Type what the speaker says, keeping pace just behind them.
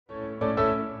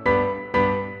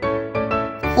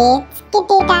It's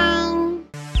Kiddy time!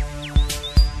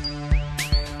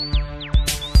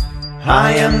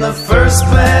 I am the first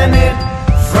planet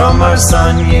from our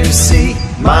sun, you see.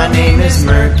 My name is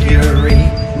Mercury.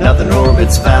 Nothing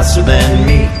orbits faster than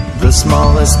me. The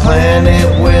smallest planet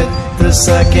with the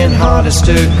second hottest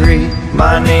degree.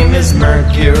 My name is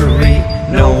Mercury.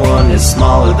 No one is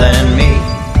smaller than me.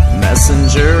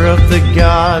 Messenger of the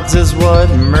gods is what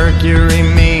Mercury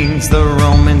means. The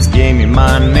Romans gave me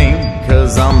my name,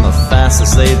 'cause I'm the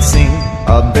fastest they'd seen.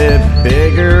 A bit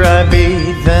bigger I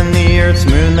be than the Earth's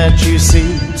moon that you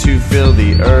see. To fill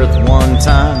the Earth one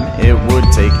time, it would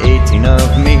take 18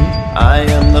 of me. I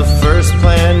am the first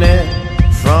planet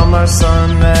from our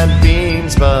sun that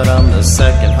beams, but I'm the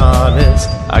second hottest.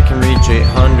 I can reach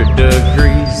 800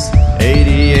 degrees.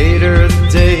 88 Earth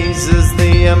days is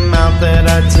the amount that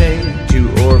I take to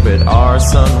orbit our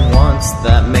sun once.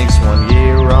 That makes 1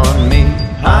 year on me.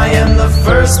 I am the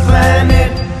first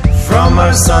planet from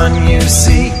our sun, you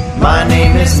see. My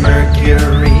name is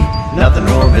Mercury. Nothing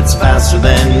orbits faster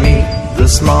than me. The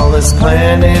smallest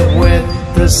planet with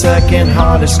the second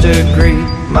hottest degree.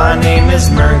 My name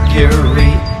is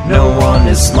Mercury. No one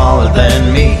is smaller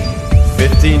than me.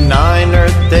 59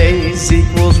 Earth days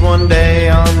equals 1 day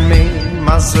on me.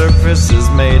 My surface is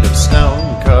made of stone,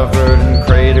 covered in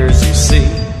craters you see.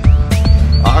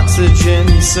 Oxygen,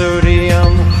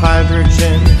 sodium,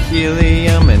 hydrogen,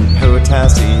 helium, and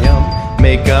potassium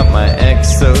make up my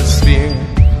exosphere.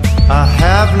 I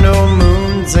have no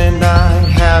moons and I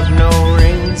have no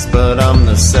rings, but I'm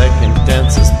the second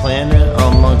densest planet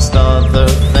amongst other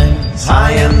things.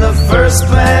 I am the first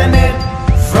planet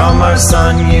from our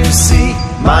sun, you see.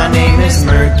 My name is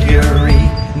Mercury.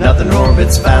 Nothing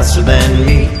orbits faster than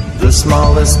me. The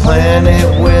smallest planet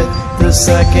with the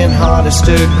second hottest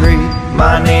degree.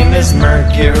 My name is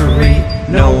Mercury.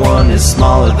 No one is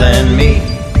smaller than me.